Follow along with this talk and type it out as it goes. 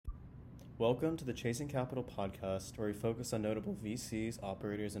Welcome to the Chasing Capital podcast, where we focus on notable VCs,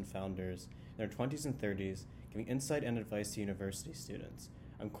 operators, and founders in their 20s and 30s, giving insight and advice to university students.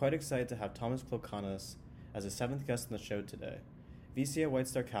 I'm quite excited to have Thomas Klokanas as a seventh guest on the show today. VC at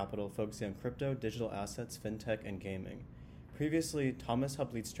Whitestar Capital, focusing on crypto, digital assets, fintech, and gaming. Previously, Thomas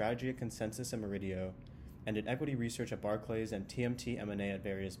helped lead strategy at Consensus and Meridio, and did equity research at Barclays and TMT M&A at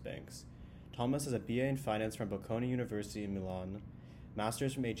various banks. Thomas has a BA in finance from Bocconi University in Milan,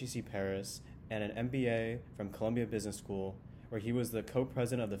 master's from HEC Paris, and an MBA from Columbia Business School, where he was the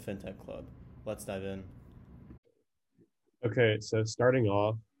co-president of the FinTech Club. Let's dive in. Okay, so starting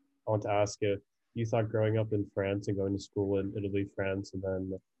off, I want to ask if you thought growing up in France and going to school in Italy, France, and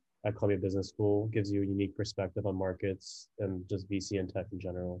then at Columbia Business School gives you a unique perspective on markets and just VC and tech in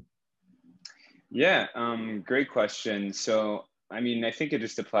general. Yeah, great question. So, I think it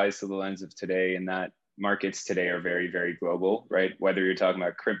just applies to the lens of today, in that markets today are very, very global, right? Whether you're talking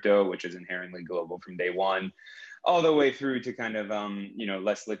about crypto, which is inherently global from day one, all the way through to kind of,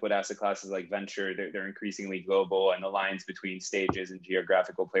 less liquid asset classes like venture, they're increasingly global, and the lines between stages and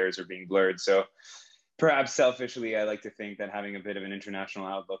geographical players are being blurred. So perhaps selfishly, I like to think that having a bit of an international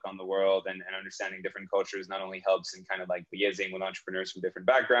outlook on the world and understanding different cultures not only helps in kind of like liaising with entrepreneurs from different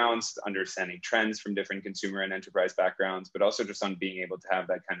backgrounds, understanding trends from different consumer and enterprise backgrounds, but also just on being able to have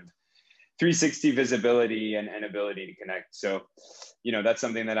that kind of 360 visibility and ability to connect. So, that's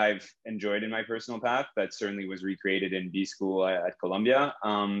something that I've enjoyed in my personal path that certainly was recreated in B school at Columbia,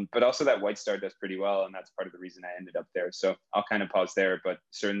 but also that Whitestar does pretty well. And that's part of the reason I ended up there. So I'll kind of pause there, but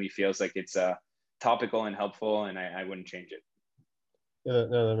certainly feels like it's topical and helpful, and I wouldn't change it. Yeah,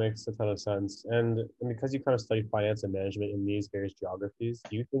 no, that makes a ton of sense. And because you kind of study finance and management in these various geographies,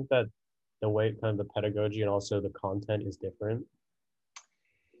 do you think that the way kind of the pedagogy and also the content is different?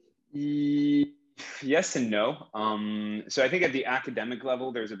 Yes and no. So I think at the academic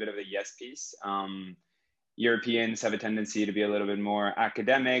level, there's a bit of a yes piece. Europeans have a tendency to be a little bit more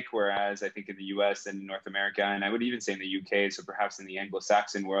academic, whereas I think in the US and North America, and I would even say in the UK, so perhaps in the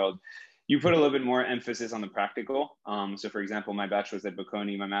Anglo-Saxon world, you put a little bit more emphasis on the practical. So for example, my bachelor's at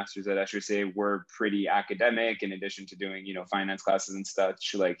Bocconi, my master's at SRC were pretty academic, in addition to doing, finance classes and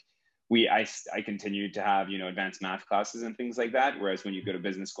such. Like I continued to have, advanced math classes and things like that. Whereas when you go to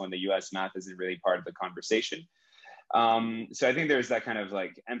business school in the US, math isn't really part of the conversation. So I think there's that kind of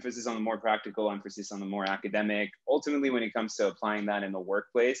like emphasis on the more practical, emphasis on the more academic. Ultimately, when it comes to applying that in the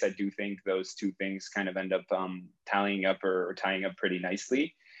workplace, I do think those two things kind of end up tallying up or tying up pretty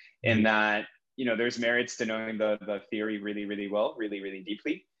nicely, in that, there's merits to knowing the theory really, really well, really, really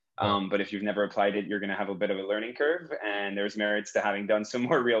deeply. But if you've never applied it, you're going to have a bit of a learning curve. And there's merits to having done some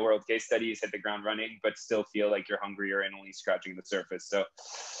more real world case studies, hit the ground running, but still feel like you're hungrier and only scratching the surface. So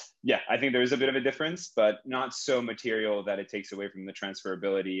yeah, I think there is a bit of a difference, but not so material that it takes away from the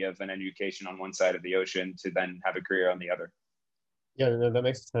transferability of an education on one side of the ocean to then have a career on the other. Yeah, no, that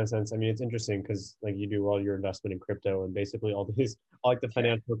makes a ton of sense. I mean, it's interesting because like you do all your investment in crypto, and basically all these, all like the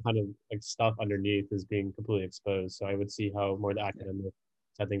financial kind of like stuff underneath is being completely exposed. So I would see how more the academic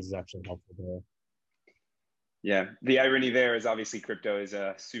side of things is actually helpful there. Yeah, the irony there is obviously crypto is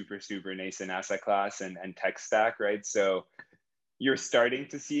a super, super nascent asset class and tech stack, right? So you're starting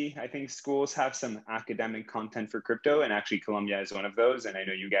to see, I think, schools have some academic content for crypto, and actually Columbia is one of those. And I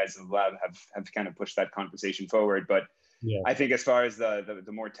know you guys in the lab have kind of pushed that conversation forward, but yeah, I think as far as the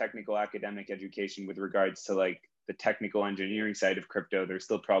more technical academic education with regards to like the technical engineering side of crypto, there's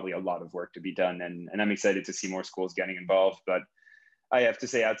still probably a lot of work to be done. And I'm excited to see more schools getting involved. But I have to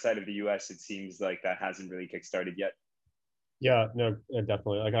say, outside of the US, it seems like that hasn't really kickstarted yet. yeah, no,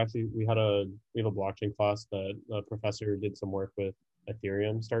 definitely. Like actually, we have a blockchain class that a professor did some work with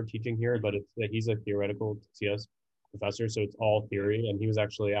Ethereum, started teaching here, but he's a theoretical CS professor, so it's all theory. And he was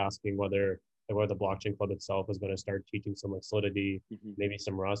actually asking whether the blockchain club itself is going to start teaching some like Solidity, maybe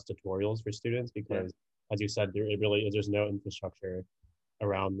some Rust tutorials for students, because as you said, there's no infrastructure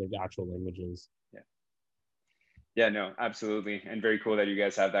around the actual languages. Yeah, no, absolutely. And very cool that you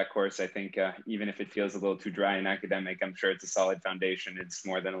guys have that course. I think even if it feels a little too dry and academic, I'm sure it's a solid foundation. It's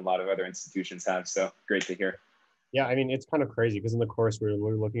more than a lot of other institutions have. So great to hear. Yeah, I mean, it's kind of crazy because in the course we're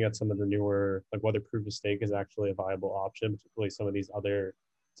looking at some of the newer, like whether proof of stake is actually a viable option, particularly some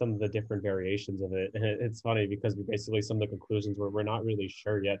of the different variations of it. And it's funny because basically some of the conclusions were we're not really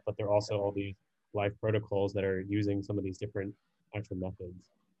sure yet, but there are also all these live protocols that are using some of these different actual methods.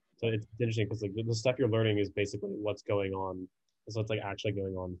 So it's interesting because like the stuff you're learning is basically what's going on. So it's like actually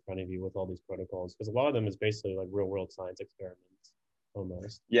going on in front of you with all these protocols, because a lot of them is basically like real world science experiments. Oh,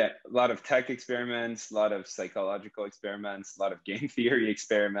 nice. Yeah, a lot of tech experiments, a lot of psychological experiments, a lot of game theory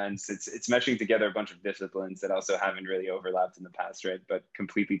experiments. It's meshing together a bunch of disciplines that also haven't really overlapped in the past, right? But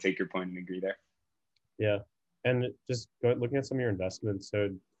completely take your point and agree there. Yeah. And just looking at some of your investments. So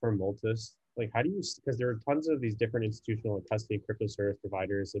for Multis, like how do you, because there are tons of these different institutional and custody crypto service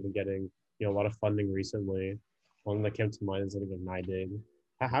providers that have been getting, a lot of funding recently. One that came to mind is I think of NYDIG.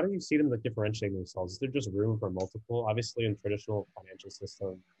 How do you see them like differentiating themselves? Is there just room for multiple? Obviously in traditional financial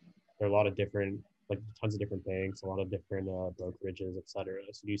system, there are a lot of different, like tons of different banks, a lot of different brokerages, et cetera.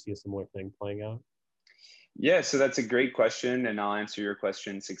 So do you see a similar thing playing out? Yeah, so that's a great question. And I'll answer your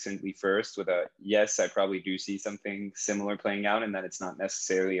question succinctly first with a yes, I probably do see something similar playing out, and that it's not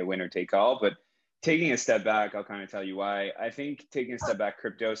necessarily a winner take all. But taking a step back, I'll kind of tell you why. I think taking a step back,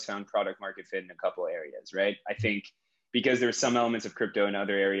 crypto's found product market fit in a couple areas, right? I think because there's some elements of crypto in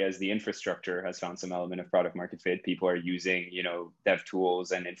other areas, the infrastructure has found some element of product market fit. People are using, dev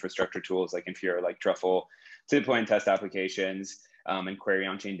tools and infrastructure tools like Infura, like Truffle to deploy and test applications and query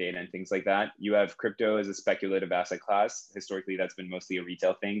on-chain data and things like that. You have crypto as a speculative asset class. Historically, that's been mostly a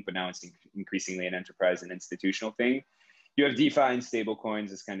retail thing, but now it's increasingly an enterprise and institutional thing. You have DeFi and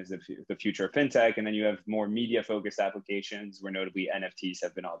stablecoins as kind of the future of fintech. And then you have more media focused applications where notably NFTs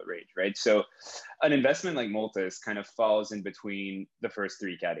have been all the rage, right? So an investment like Multis kind of falls in between the first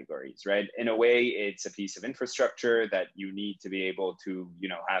three categories, right? In a way, it's a piece of infrastructure that you need to be able to,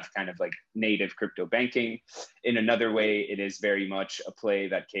 have kind of like native crypto banking. In another way, it is very much a play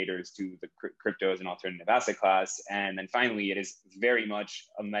that caters to the crypto as an alternative asset class. And then finally, it is very much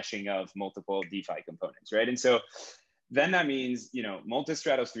a meshing of multiple DeFi components, right? And so then that means, Multis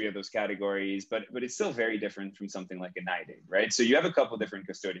straddles three of those categories, but it's still very different from something like a NYDIG, right? So you have a couple different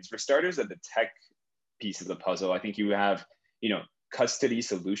custodians. For starters, at the tech piece of the puzzle, I think you have, custody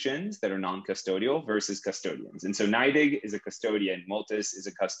solutions that are non-custodial versus custodians. And so NYDIG is a custodian, Multis is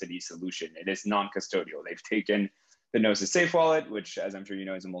a custody solution. It is non-custodial. They've taken the Gnosis Safe Wallet, which, as I'm sure you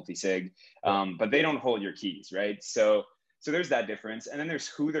know, is a multi-sig, but they don't hold your keys, right? So there's that difference. And then there's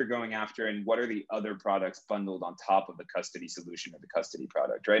who they're going after and what are the other products bundled on top of the custody solution or the custody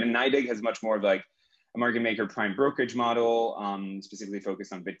product, right? And NYDIG has much more of like a market maker prime brokerage model, specifically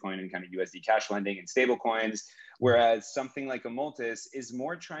focused on Bitcoin and kind of USD cash lending and stable coins. Whereas something like a Multis is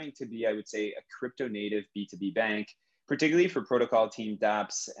more trying to be, I would say, a crypto native B2B bank, particularly for protocol teams,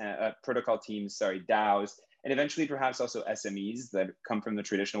 DAOs, and eventually perhaps also SMEs that come from the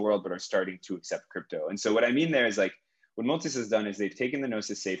traditional world but are starting to accept crypto. And so what I mean there is like, what Multis has done is they've taken the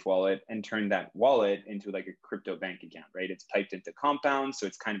Gnosis Safe Wallet and turned that wallet into like a crypto bank account, right? It's piped into Compound, so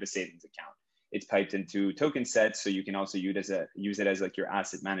it's kind of a savings account. It's piped into Token Sets, so you can also use it as like your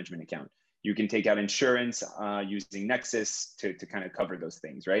asset management account. You can take out insurance using Nexus to kind of cover those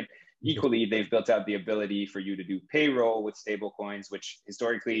things, right? Equally, they've built out the ability for you to do payroll with stablecoins, which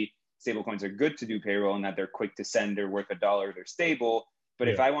historically stablecoins are good to do payroll in that they're quick to send, they're worth $1, they're stable. But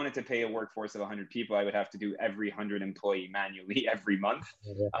if I wanted to pay a workforce of 100 people, I would have to do every 100 employee manually every month.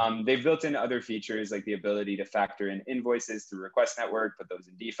 They've built in other features like the ability to factor in invoices through Request Network, put those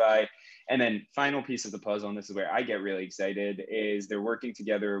in DeFi. And then final piece of the puzzle, and this is where I get really excited, is they're working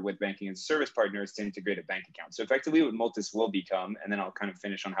together with banking and service partners to integrate a bank account. So effectively what Multis will become, and then I'll kind of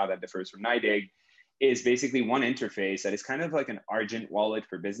finish on how that differs from NYDIG, is basically one interface that is kind of like an Argent wallet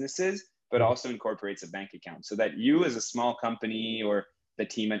for businesses, but also incorporates a bank account so that you as a small company or the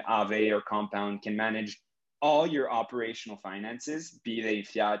team at Aave or Compound can manage all your operational finances, be they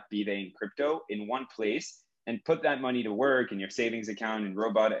fiat, be they in crypto, in one place, and put that money to work in your savings account and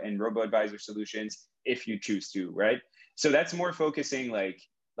robo-advisor solutions if you choose to, right? So that's more focusing like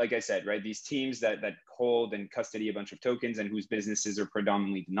I said, right? These teams that hold and custody a bunch of tokens and whose businesses are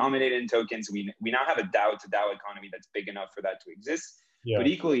predominantly denominated in tokens. We now have a DAO to DAO economy that's big enough for that to exist. Yeah. But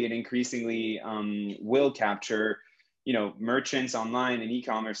equally, it increasingly will capture merchants online and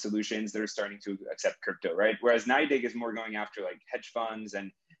e-commerce solutions that are starting to accept crypto, right? Whereas NYDIG is more going after like hedge funds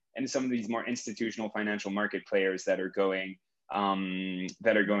and some of these more institutional financial market players that are going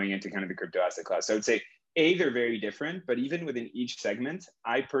into kind of the crypto asset class. So I would say they're very different, but even within each segment,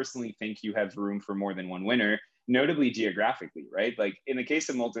 I personally think you have room for more than one winner, notably geographically, right? Like in the case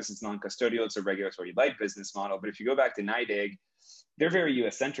of Multis, it's non-custodial, it's a regulatory light business model. But if you go back to NYDIG, they're very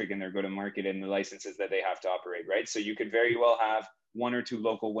US-centric in their go-to-market and the licenses that they have to operate, right? So you could very well have one or two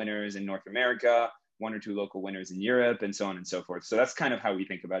local winners in North America, one or two local winners in Europe, and so on and so forth. So that's kind of how we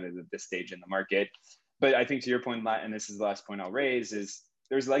think about it at this stage in the market. But I think to your point, and this is the last point I'll raise, is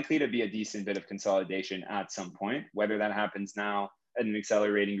there's likely to be a decent bit of consolidation at some point, whether that happens now at an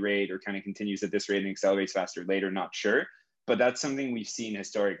accelerating rate or kind of continues at this rate and accelerates faster later, not sure. But that's something we've seen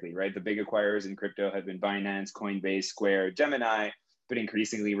historically, right? The big acquirers in crypto have been Binance, Coinbase, Square, Gemini. but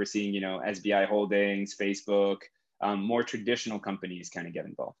increasingly we're seeing, SBI Holdings, Facebook, more traditional companies kind of get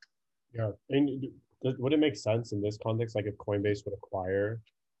involved. Yeah. And would it make sense in this context, like if Coinbase would acquire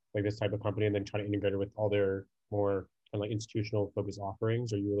like this type of company and then try to integrate it with all their more kind of like institutional focused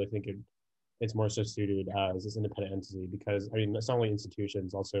offerings, or you really think it's more so suited as this independent entity? Because I mean, it's not only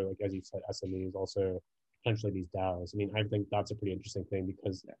institutions, also like as you said, SMEs, also potentially these DAOs. I mean, I think that's a pretty interesting thing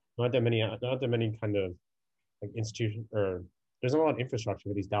because not that many kind of like institution, or there's not a lot of infrastructure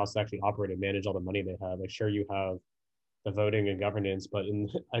for these DAOs to actually operate and manage all the money they have. Like sure, you have the voting and governance, but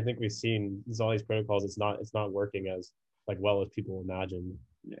I think we've seen all these protocols, it's not working as like well as people imagine.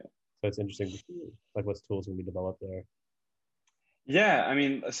 Yeah. So it's interesting to see like what tools can be developed there. Yeah, I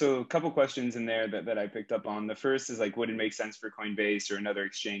mean, so a couple questions in there that I picked up on. The first is like, would it make sense for Coinbase or another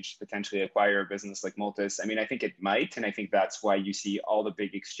exchange to potentially acquire a business like Multis? I mean, I think it might, and I think that's why you see all the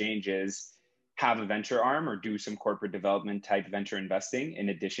big exchanges have a venture arm or do some corporate development type venture investing in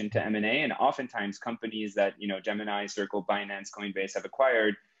addition to M&A. And oftentimes companies that, Gemini, Circle, Binance, Coinbase have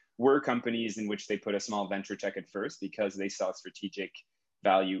acquired were companies in which they put a small venture check at first because they saw strategic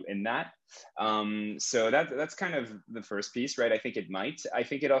value in that. So that's kind of the first piece, right? I think it might. I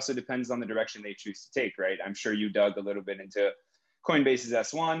think it also depends on the direction they choose to take, right? I'm sure you dug a little bit into Coinbase's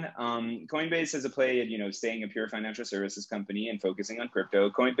S1. Coinbase has a play at, staying a pure financial services company and focusing on crypto.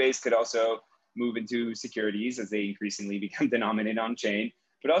 Coinbase could also move into securities as they increasingly become denominated on chain,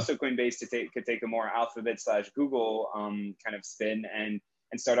 but also Coinbase could take a more Alphabet/Google kind of spin and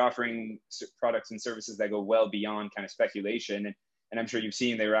start offering products and services that go well beyond kind of speculation. And I'm sure you've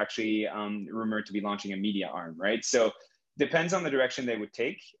seen they were actually rumored to be launching a media arm, right? So depends on the direction they would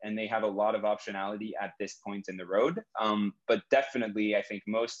take, and they have a lot of optionality at this point in the road. But definitely, I think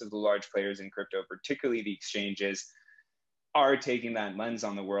most of the large players in crypto, particularly the exchanges, are taking that lens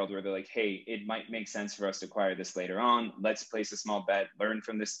on the world where they're like, hey, it might make sense for us to acquire this later on. Let's place a small bet, learn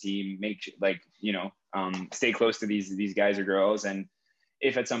from this team, stay close to these guys or girls. And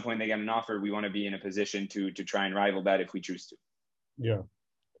if at some point they get an offer, we want to be in a position to try and rival that if we choose to. Yeah,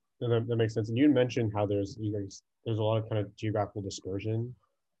 that makes sense. And you mentioned how there's a lot of kind of geographical dispersion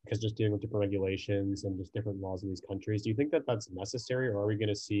because just dealing with different regulations and just different laws in these countries. Do you think that that's necessary, or are we going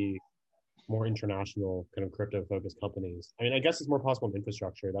to see more international kind of crypto focused companies? I mean, I guess it's more possible in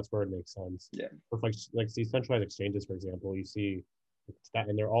infrastructure. That's where it makes sense. Yeah. With like these centralized exchanges, for example, you see that,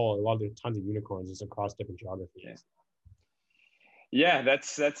 and there's tons of unicorns just across different geographies. Yeah. Yeah,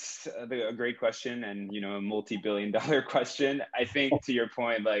 that's a great question, and a multi-billion-dollar question. I think to your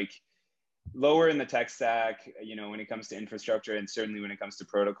point, like lower in the tech stack, when it comes to infrastructure, and certainly when it comes to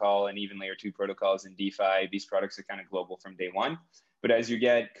protocol and even layer 2 protocols in DeFi, these products are kind of global from day one. But as you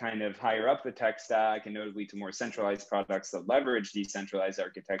get kind of higher up the tech stack, and notably to more centralized products that leverage decentralized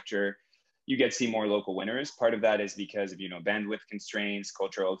architecture, you get to see more local winners. Part of that is because of bandwidth constraints,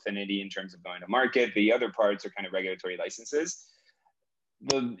 cultural affinity in terms of going to market. The other parts are kind of regulatory licenses.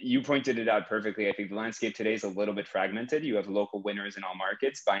 Well, you pointed it out perfectly. I think the landscape today is a little bit fragmented. You have local winners in all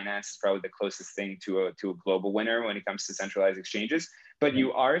markets. Binance is probably the closest thing to a global winner when it comes to centralized exchanges. But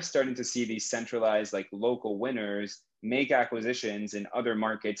you are starting to see these centralized, like local winners, make acquisitions in other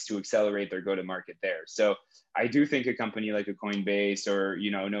markets to accelerate their go-to-market there. So I do think a company like a Coinbase or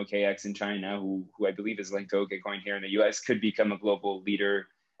NoKX in China, who I believe is linked to OKCoin here in the US, could become a global leader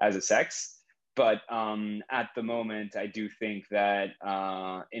as a SEX. But at the moment, I do think that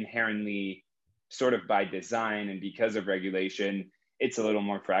inherently, sort of by design and because of regulation, it's a little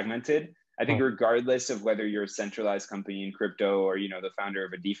more fragmented. I think regardless of whether you're a centralized company in crypto or the founder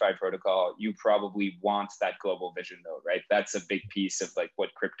of a DeFi protocol, you probably want that global vision though, right? That's a big piece of like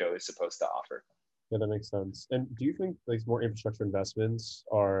what crypto is supposed to offer. Yeah, that makes sense. And do you think like more infrastructure investments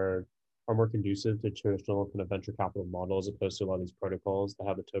are more conducive to traditional kind of venture capital models as opposed to a lot of these protocols that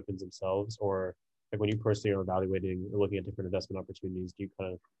have the tokens themselves? Or like when you personally are evaluating or looking at different investment opportunities, do you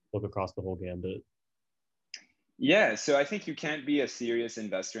kind of look across the whole gambit? Yeah, so I think you can't be a serious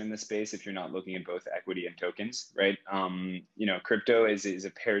investor in this space if you're not looking at both equity and tokens, right? Crypto is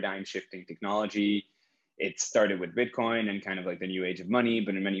a paradigm shifting technology. It started with Bitcoin and kind of like the new age of money,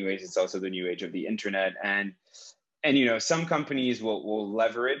 but in many ways, it's also the new age of the internet. And some companies will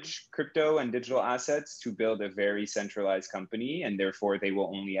leverage crypto and digital assets to build a very centralized company, and therefore they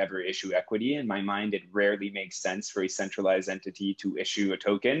will only ever issue equity. In my mind, it rarely makes sense for a centralized entity to issue a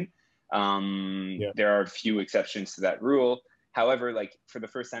token. There are a few exceptions to that rule. However, like for the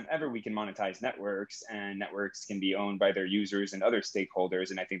first time ever, we can monetize networks, and networks can be owned by their users and other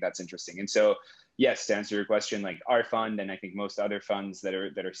stakeholders. And I think that's interesting. And so, yes, to answer your question, like our fund, and I think most other funds that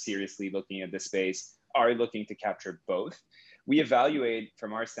are seriously looking at this space are looking to capture both. we evaluate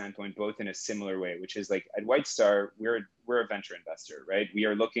from our standpoint both in a similar way, which is like at White Star, we're a venture investor, right? We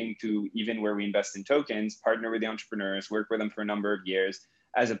are looking to, even where we invest in tokens, partner with the entrepreneurs, work with them for a number of years,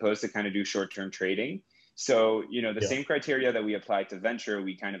 as opposed to kind of do short-term trading. So, you know, the same criteria that we apply to venture,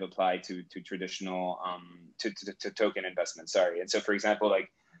 we kind of apply to traditional, to token investment, sorry. And so, for example, like,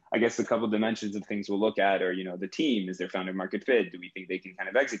 I guess a couple of dimensions of things we'll look at are, you know, the team, is their founder market fit? Do we think they can kind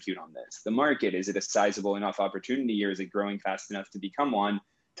of execute on this? The market, is it a sizable enough opportunity, or is it growing fast enough to become one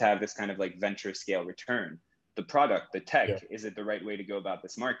to have this kind of like venture scale return? The product, the tech, is it the right way to go about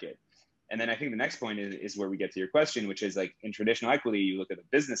this market? And then I think the next point is where we get to your question, which is like in traditional equity, you look at the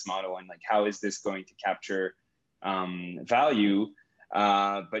business model and like, how is this going to capture value?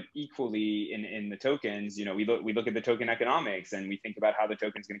 But equally in the tokens, you know, we look at the token economics and we think about how the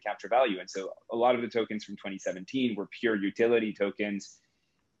token is going to capture value. And so a lot of the tokens from 2017 were pure utility tokens,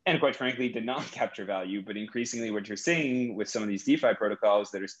 and quite frankly, did not capture value. But increasingly, what you're seeing with some of these DeFi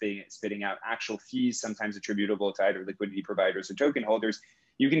protocols that are spitting out actual fees, sometimes attributable to either liquidity providers or token holders,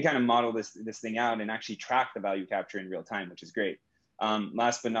 you can kind of model this thing out and actually track the value capture in real time, which is great.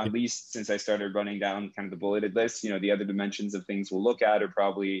 Last but not least, since I started running down kind of the bulleted list, you know, the other dimensions of things we'll look at are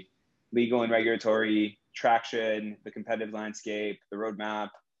probably legal and regulatory, traction, the competitive landscape, the roadmap,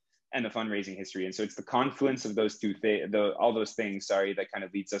 and the fundraising history. And so it's the confluence of those all those things, that kind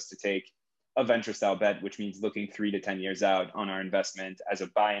of leads us to take a venture style bet, which means looking 3 to 10 years out on our investment as a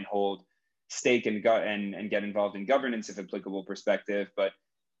buy and hold, stake and get involved in governance if applicable perspective, but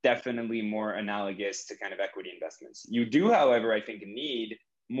definitely more analogous to kind of equity investments. You do, however, I think need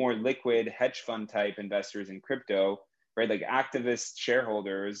more liquid hedge fund type investors in crypto, right? Like activist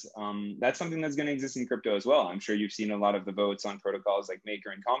shareholders. That's something that's going to exist in crypto as well. I'm sure you've seen a lot of the votes on protocols like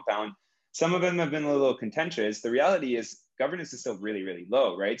Maker and Compound. Some of them have been a little contentious. The reality is governance is still really, really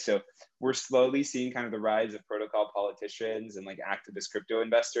low, right? So we're slowly seeing kind of the rise of protocol politicians and like activist crypto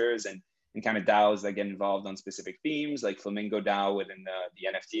investors and kind of DAOs that get involved on specific themes, like Flamingo DAO within the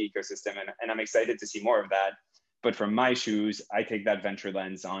NFT ecosystem. And I'm excited to see more of that. But from my shoes, I take that venture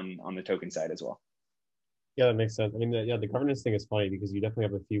lens on the token side as well. Yeah, that makes sense. I mean, the governance thing is funny because you definitely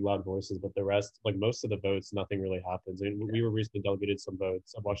have a few loud voices, but the rest, like most of the votes, nothing really happens. I mean, we were recently delegated some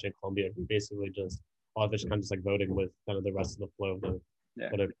votes. I'm watching in Colombia. We basically just all of this kind of just like voting with kind of the rest of the flow of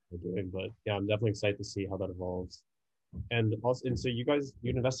whatever they're doing. But yeah, I'm definitely excited to see how that evolves. And also, and so you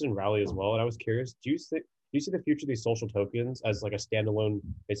invested in Rally as well. And I was curious, do you see the future of these social tokens as like a standalone,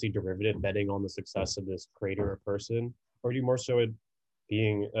 basically derivative betting on the success of this creator or person, or do you more so it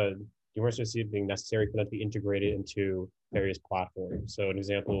being you more so see it being necessary for that to be integrated into various platforms? So an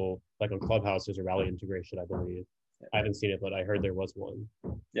example, like on Clubhouse, there's a Rally integration, I believe. I haven't seen it, but I heard there was one.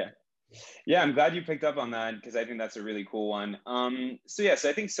 Yeah, I'm glad you picked up on that because I think that's a really cool one. So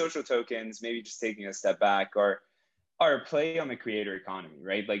I think social tokens, maybe just taking a step back, are a play on the creator economy,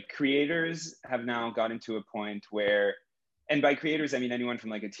 right? Like creators have now gotten to a point where, and by creators, I mean anyone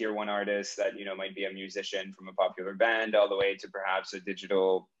from like a tier 1 artist that, you know, might be a musician from a popular band all the way to perhaps a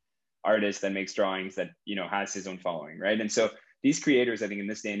digital artist that makes drawings that, you know, has his own following, right? And so these creators, I think in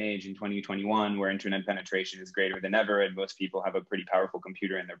this day and age in 2021, where internet penetration is greater than ever and most people have a pretty powerful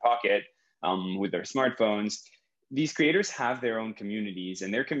computer in their pocket with their smartphones, these creators have their own communities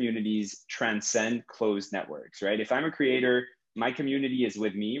and their communities transcend closed networks, right? If I'm a creator, my community is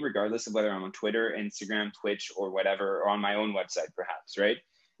with me, regardless of whether I'm on Twitter, Instagram, Twitch, or whatever, or on my own website, perhaps, right?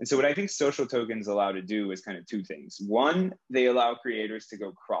 And so what I think social tokens allow to do is kind of 2 things. One, they allow creators to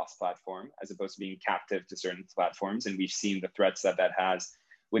go cross-platform as opposed to being captive to certain platforms. And we've seen the threats that has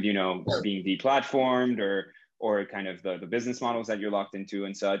with, you know, being deplatformed or kind of the business models that you're locked into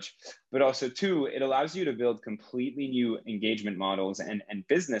and such. But also 2, it allows you to build completely new engagement models and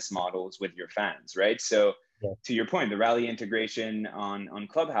business models with your fans, right? So to your point, the Rally integration on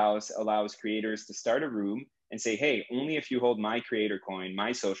Clubhouse allows creators to start a room and say, hey, only if you hold my creator coin,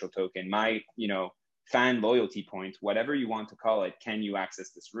 my social token, my, you know, fan loyalty point, whatever you want to call it, can you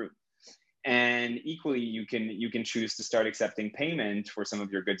access this room? And equally, you can choose to start accepting payment for some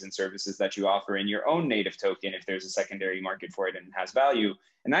of your goods and services that you offer in your own native token if there's a secondary market for it and it has value.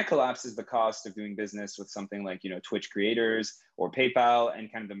 And that collapses the cost of doing business with something like, you know, Twitch creators or PayPal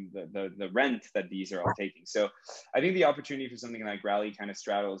and kind of the rent that these are all taking. So I think the opportunity for something like Rally kind of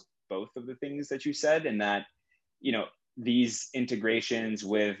straddles both of the things that you said, and that, you know, these integrations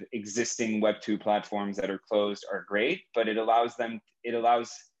with existing Web2 platforms that are closed are great, but it allows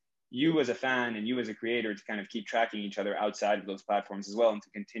you as a fan and you as a creator to kind of keep tracking each other outside of those platforms as well, and to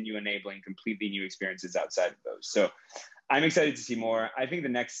continue enabling completely new experiences outside of those. So I'm excited to see more. I think the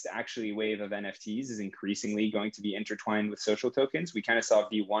next actually wave of NFTs is increasingly going to be intertwined with social tokens. We kind of saw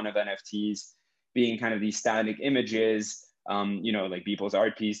V1 of NFTs being kind of these static images like Beeple's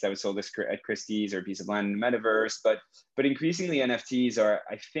art piece that was sold at Christie's, or a piece of land in the metaverse. But increasingly NFTs are,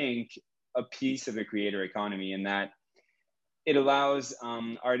 I think, a piece of the creator economy, in that it allows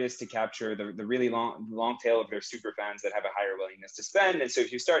artists to capture the really long tail of their super fans that have a higher willingness to spend. And so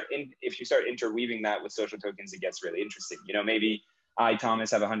if you start interweaving that with social tokens, it gets really interesting. Maybe I,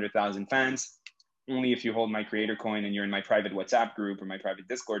 Thomas, have 100,000 fans. Only if you hold my creator coin and you're in my private WhatsApp group or my private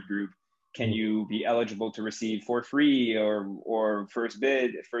Discord group can you be eligible to receive for free or first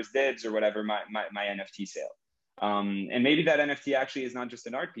dibs or whatever my NFT sale. And maybe that NFT actually is not just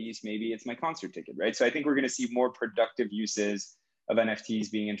an art piece, maybe it's my concert ticket, right? So I think we're going to see more productive uses of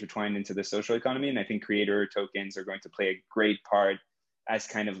NFTs being intertwined into the social economy. And I think creator tokens are going to play a great part as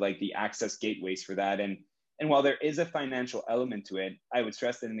kind of like the access gateways for that. And while there is a financial element to it, I would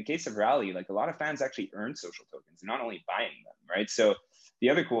stress that in the case of Rally, like a lot of fans actually earn social tokens. They're not only buying them, right? So the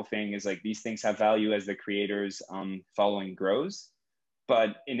other cool thing is like these things have value as the creator's following grows.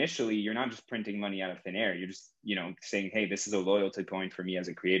 But initially, you're not just printing money out of thin air. You're just, saying, hey, this is a loyalty point for me as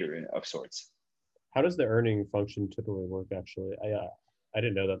a creator of sorts. How does the earning function typically work, actually? I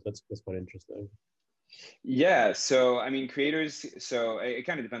didn't know that. That's quite interesting. Yeah. So, I mean, creators, so it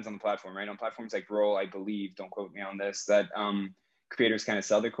kind of depends on the platform, right? On platforms like Roll, I believe, don't quote me on this, that creators kind of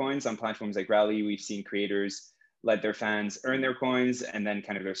sell their coins. On platforms like Rally, we've seen creators let their fans earn their coins and then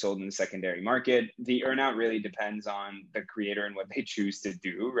kind of they're sold in the secondary market. The earnout really depends on the creator and what they choose to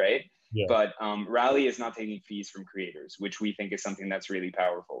do, right? Yeah. But Rally is not taking fees from creators, which we think is something that's really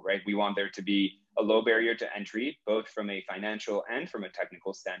powerful, right? We want there to be a low barrier to entry, both from a financial and from a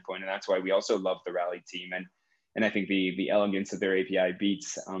technical standpoint. And that's why we also love the Rally team. And I think the elegance of their API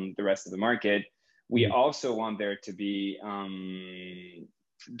beats the rest of the market. We also want there to be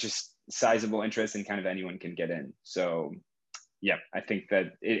just sizable interest and kind of anyone can get in. So yeah, I think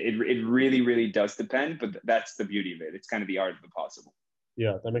that it really, really does depend, but that's the beauty of it. It's kind of the art of the possible.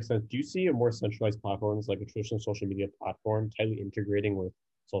 Yeah, that makes sense. Do you see a more centralized platforms like a traditional social media platform tightly integrating with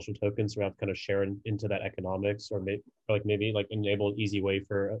social tokens to have kind of share into that economics, or maybe enable an easy way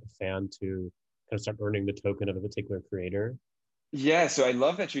for a fan to kind of start earning the token of a particular creator? Yeah, so I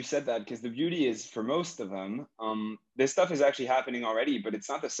love that you said that, because the beauty is for most of them, this stuff is actually happening already, but it's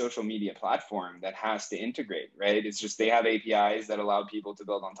not the social media platform that has to integrate, right? It's just they have APIs that allow people to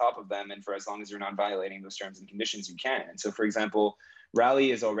build on top of them. And for as long as you're not violating those terms and conditions, you can. And so, for example,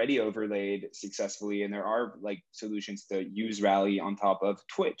 Rally is already overlaid successfully, and there are like solutions to use Rally on top of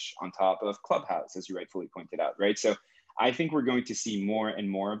Twitch, on top of Clubhouse, as you rightfully pointed out, right? So I think we're going to see more and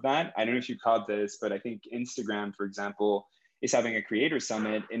more of that. I don't know if you caught this, but I think Instagram, for example, is having a creator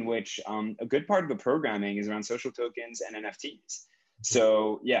summit in which a good part of the programming is around social tokens and NFTs.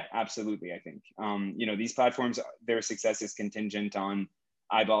 So yeah, absolutely. I think, these platforms, their success is contingent on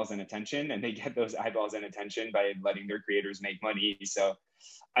eyeballs and attention, and they get those eyeballs and attention by letting their creators make money. So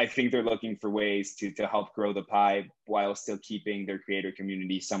I think they're looking for ways to help grow the pie while still keeping their creator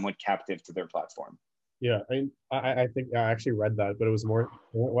community somewhat captive to their platform. Yeah, I think I actually read that, but it was more,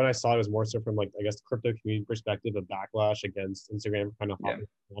 when I saw it was more so from like, I guess, the crypto community perspective, a backlash against Instagram kind of hopping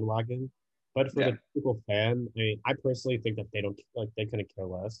bandwagon. But for the typical fan, I personally think that they couldn't care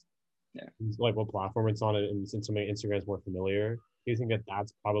less. Yeah. Like what platform it's on, and since Instagram is more familiar, do you think that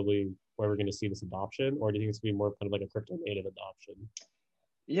that's probably where we're going to see this adoption, or do you think it's going to be more kind of like a crypto native adoption?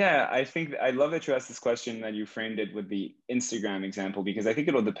 Yeah, I think I love that you asked this question, that you framed it with the Instagram example, because I think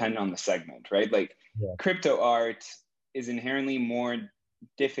it'll depend on the segment, right? Like crypto art is inherently more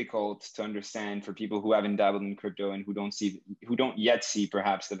difficult to understand for people who haven't dabbled in crypto and who don't yet see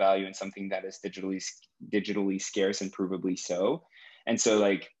perhaps the value in something that is digitally scarce and provably so. And so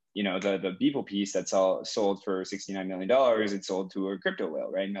like, the Beeple piece that's all sold for $69 million, it's sold to a crypto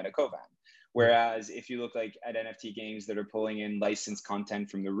whale, right? Metakovan. Whereas if you look like at NFT games that are pulling in licensed content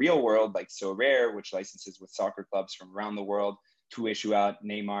from the real world, like So Rare, which licenses with soccer clubs from around the world to issue out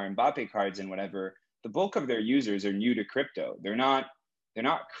Neymar and Mbappe cards and whatever, the bulk of their users are new to crypto. They're not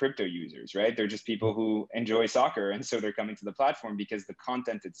crypto users, right? They're just people who enjoy soccer. And so they're coming to the platform because the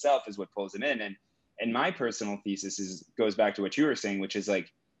content itself is what pulls them in. And my personal thesis goes back to what you were saying, which is like,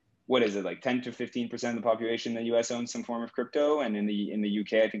 what is it, like 10 to 15% of the population in the US owns some form of crypto, and in the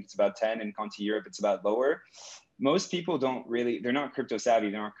UK I think it's about 10, and continental Europe it's about lower. Most people they're not crypto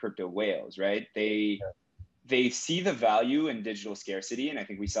savvy, they're not crypto whales, right? They see the value in digital scarcity, and I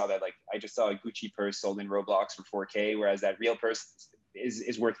think we saw that. Like I just saw a Gucci purse sold in Roblox for 4K, whereas that real purse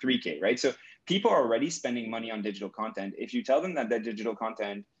is worth 3K, right? So people are already spending money on digital content. If you tell them that digital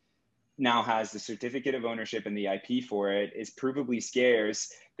content now has the certificate of ownership and the IP for it, is provably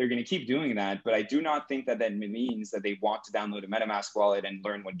scarce, they're going to keep doing that. But I do not think that means that they want to download a MetaMask wallet and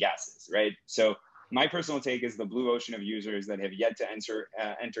learn what gas is, right? So my personal take is the blue ocean of users that have yet to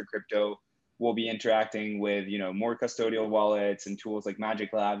enter crypto will be interacting with, more custodial wallets and tools like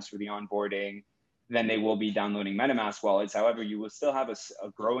Magic Labs for the onboarding than they will be downloading MetaMask wallets. However, you will still have a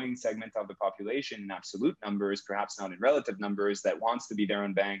growing segment of the population in absolute numbers, perhaps not in relative numbers, that wants to be their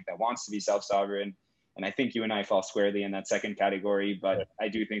own bank, that wants to be self-sovereign. And I think you and I fall squarely in that second category, but I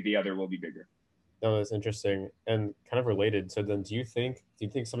do think the other will be bigger. No, that's interesting and kind of related. So then do you think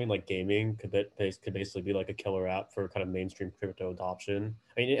something like gaming could basically be like a killer app for kind of mainstream crypto adoption?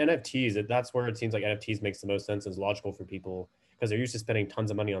 I mean, NFTs, that's where it seems like NFTs makes the most sense and is logical for people because they're used to spending tons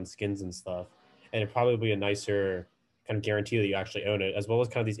of money on skins and stuff. And it'd probably be a nicer kind of guarantee that you actually own it, as well as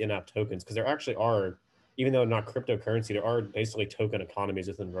kind of these in-app tokens, because there actually are, even though not cryptocurrency, there are basically token economies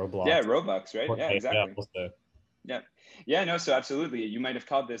within Roblox. Yeah, Robux, right? Yeah, exactly. Yeah, no, so absolutely. You might have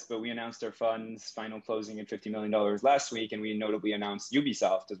caught this, but we announced our fund's final closing at $50 million last week, and we notably announced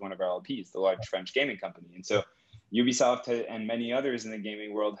Ubisoft as one of our LPs, the large French gaming company. And so Ubisoft and many others in the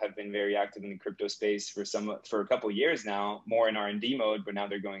gaming world have been very active in the crypto space for a couple of years now, more in R&D mode, but now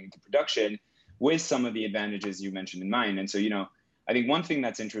they're going into production with some of the advantages you mentioned in mind. And so, I think one thing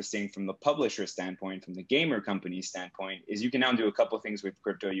that's interesting from the publisher standpoint, from the gamer company standpoint, is you can now do a couple of things with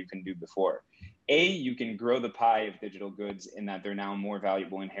crypto you can do before. You can grow the pie of digital goods in that they're now more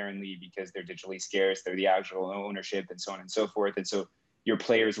valuable inherently because they're digitally scarce, they're the actual ownership, and so on and so forth. And so your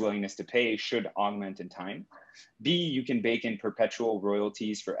player's willingness to pay should augment in time. B, you can bake in perpetual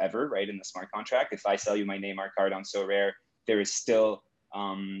royalties forever, right, in the smart contract. If I sell you my Neymar card on SoRare, there is still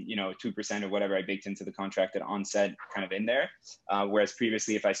 2% or whatever I baked into the contract at onset kind of in there. Whereas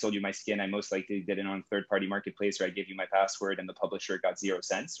previously, if I sold you my skin, I most likely did it on a third-party marketplace where I gave you my password and the publisher got 0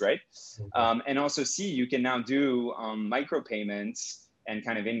 cents, right? And also C, you can now do micropayments and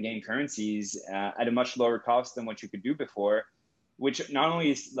kind of in-game currencies at a much lower cost than what you could do before, which not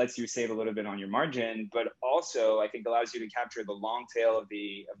only lets you save a little bit on your margin, but also I think allows you to capture the long tail of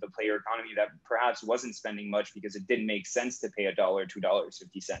the player economy that perhaps wasn't spending much because it didn't make sense to pay $1, $2,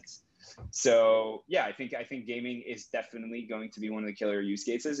 50 cents. So yeah, I think gaming is definitely going to be one of the killer use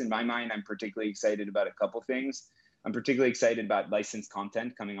cases. In my mind, I'm particularly excited about a couple things. I'm particularly excited about licensed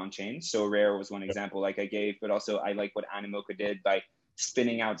content coming on chain. So Rare was one example like I gave, but also I like what Animoca did by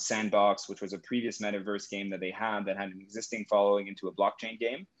spinning out Sandbox, which was a previous metaverse game that they had that had an existing following into a blockchain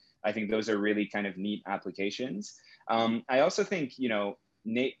game. I think those are really kind of neat applications. I also think,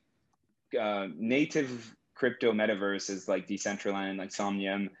 native crypto metaverses like Decentraland, like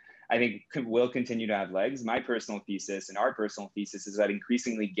Somnium, I think will continue to have legs. My personal thesis and our personal thesis is that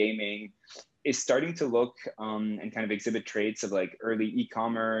increasingly gaming is starting to look and kind of exhibit traits of like early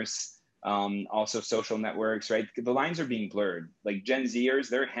e-commerce, also social networks, right? The lines are being blurred. Like Gen Zers,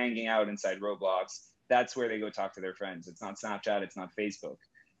 they're hanging out inside Roblox. That's where they go talk to their friends. It's not Snapchat, it's not Facebook.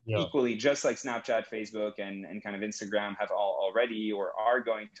 Yeah. Equally, just like Snapchat, Facebook, and kind of Instagram have already or are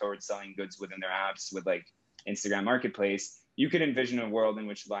going towards selling goods within their apps with like Instagram Marketplace, you could envision a world in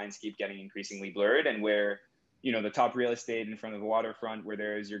which lines keep getting increasingly blurred and where the top real estate in front of the waterfront where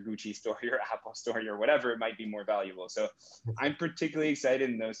there is your Gucci store, your Apple store, your whatever, it might be more valuable. So I'm particularly excited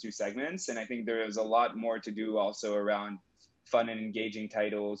in those two segments. And I think there is a lot more to do also around fun and engaging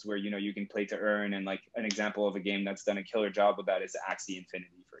titles where, you can play to earn. And like an example of a game that's done a killer job of that is Axie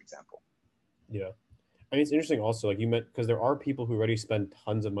Infinity, for example. Yeah. I mean, it's interesting also, like you meant, because there are people who already spend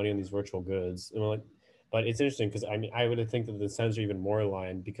tons of money on these virtual goods. And but it's interesting because I mean, I would think that the incentives are even more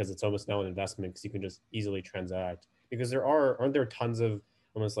aligned because it's almost now an investment because you can just easily transact. Because aren't there tons of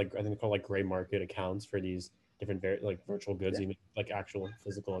almost like, I think they're called like gray market accounts for these different like virtual goods, even like actual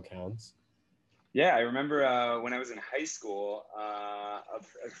physical accounts? Yeah, I remember when I was in high school,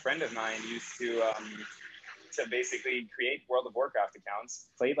 a friend of mine used to basically create World of Warcraft accounts,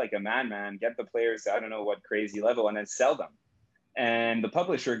 played like a madman, get the players to I don't know what crazy level, and then sell them. And the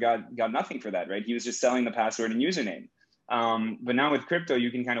publisher got nothing for that, right? He was just selling the password and username. But now with crypto, you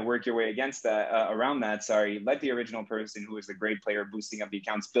can kind of work your way against that, around that. Let the original person who is the great player boosting up the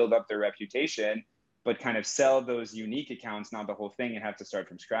accounts build up their reputation, but kind of sell those unique accounts, not the whole thing, and have to start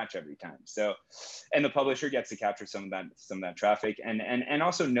from scratch every time. So, and the publisher gets to capture some of that traffic and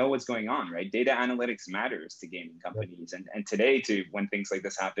also know what's going on, right? Data analytics matters to gaming companies. And today, when things like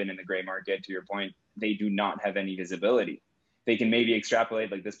this happen in the gray market, to your point, they do not have any visibility. They can maybe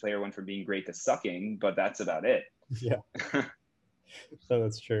extrapolate like this player went from being great to sucking, but that's about it. Yeah. So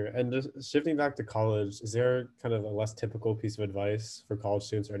that's true. And just shifting back to college, is there kind of a less typical piece of advice for college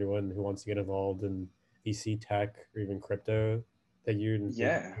students or anyone who wants to get involved in VC tech or even crypto that you?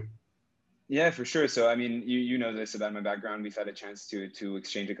 Yeah, for sure. So, I mean, you know this about my background. We've had a chance to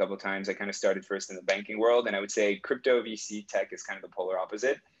exchange a couple of times. I kind of started first in the banking world, and I would say crypto VC tech is kind of the polar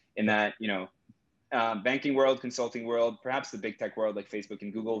opposite in that, banking world, consulting world, perhaps the big tech world like Facebook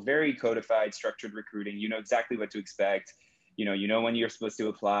and Google, very codified, structured recruiting. You know exactly what to expect. You know when you're supposed to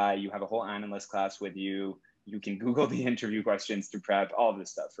apply. You have a whole analyst class with you. You can Google the interview questions to prep, all of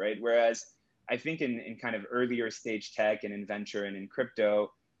this stuff, right? Whereas I think in kind of earlier stage tech and in venture and in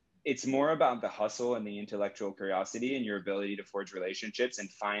crypto, it's more about the hustle and the intellectual curiosity and your ability to forge relationships and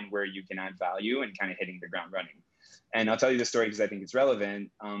find where you can add value and kind of hitting the ground running. And I'll tell you the story because I think it's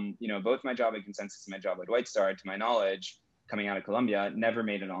relevant. Both my job at ConsenSys and my job at Whitestar, to my knowledge, coming out of Columbia, never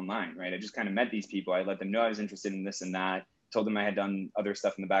made it online, right? I just kind of met these people. I let them know I was interested in this and that, told them I had done other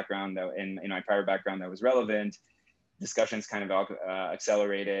stuff in the background that in my prior background that was relevant. Discussions kind of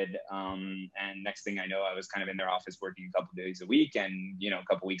accelerated. And next thing I know, I was kind of in their office working a couple of days a week. And, a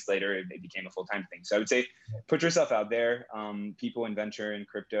couple of weeks later, it became a full-time thing. So I would say, put yourself out there. People in venture and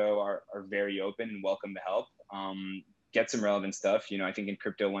crypto are very open and welcome to help. Get some relevant stuff. I think in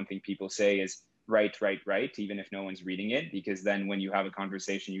crypto, one thing people say is write, even if no one's reading it, because then when you have a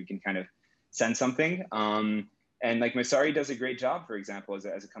conversation, you can kind of send something. And like Messari does a great job, for example, as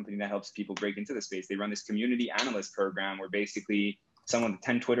a company that helps people break into the space. They run this community analyst program where basically someone with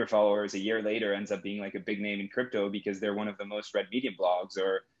 10 Twitter followers a year later ends up being like a big name in crypto because they're one of the most read Medium blogs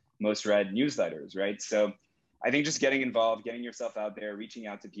or most read newsletters, right? So I think just getting involved, getting yourself out there, reaching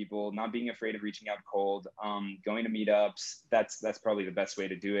out to people, not being afraid of reaching out cold, going to meetups, that's probably the best way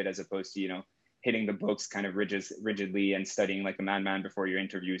to do it, as opposed to, hitting the books kind of rigidly and studying like a madman before your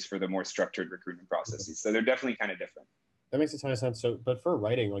interviews for the more structured recruitment processes. So they're definitely kind of different. That makes a ton of sense. So, but for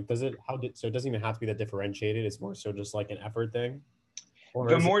writing, like, so it doesn't even have to be that differentiated. It's more so just like an effort thing.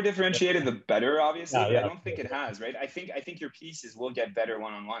 The more differentiated, the better, obviously. Yeah, but I don't think it has, right? I think your pieces will get better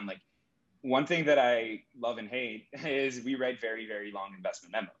one-on-one. Like, one thing that I love and hate is we write very, very long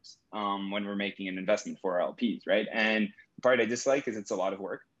investment memos when we're making an investment for our LPs, right? And the part I dislike is it's a lot of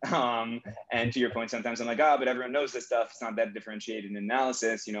work. And to your point, sometimes I'm like, but everyone knows this stuff. It's not that differentiated in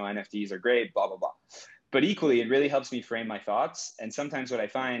analysis. NFTs are great, blah, blah, blah. But equally, it really helps me frame my thoughts. And sometimes what I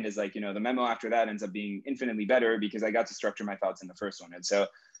find is like, the memo after that ends up being infinitely better because I got to structure my thoughts in the first one. And so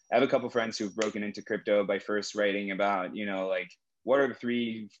I have a couple friends who've broken into crypto by first writing about, like, what are the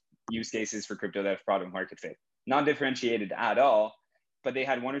 3 use cases for crypto that have product market fit? Not differentiated at all, but they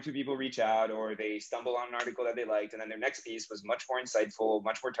had 1 or 2 people reach out, or they stumble on an article that they liked, and then their next piece was much more insightful,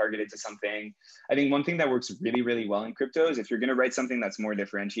 much more targeted to something. I think one thing that works really, really well in crypto is if you're going to write something that's more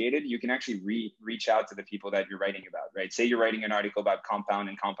differentiated, you can actually reach out to the people that you're writing about, right? Say you're writing an article about Compound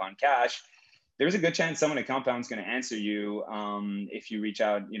and Compound Cash. There's a good chance someone at Compound is going to answer you if you reach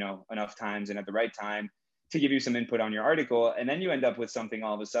out, enough times and at the right time, to give you some input on your article. And then you end up with something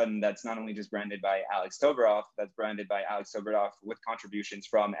all of a sudden that's not only just branded by Alex Tovaroff, that's branded by Alex Tovaroff with contributions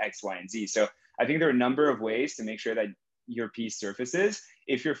from X, Y, and Z. So I think there are a number of ways to make sure that your piece surfaces.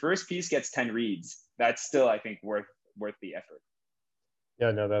 If your first piece gets 10 reads, that's still, I think, worth the effort.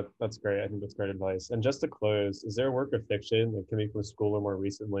 Yeah, no, that's great. I think that's great advice. And just to close, is there a work of fiction that came from school or more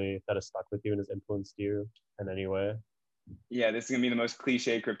recently that has stuck with you and has influenced you in any way? Yeah, this is going to be the most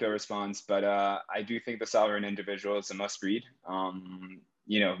cliche crypto response, but I do think The Sovereign Individual is a must read.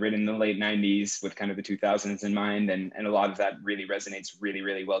 Written in the late 90s with kind of the 2000s in mind. And a lot of that really resonates really,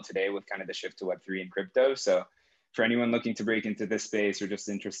 really well today with kind of the shift to Web3 and crypto. So for anyone looking to break into this space or just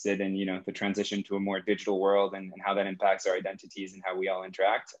interested in, the transition to a more digital world and how that impacts our identities and how we all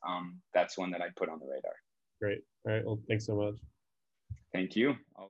interact, that's one that I'd put on the radar. Great. All right. Well, thanks so much. Thank you.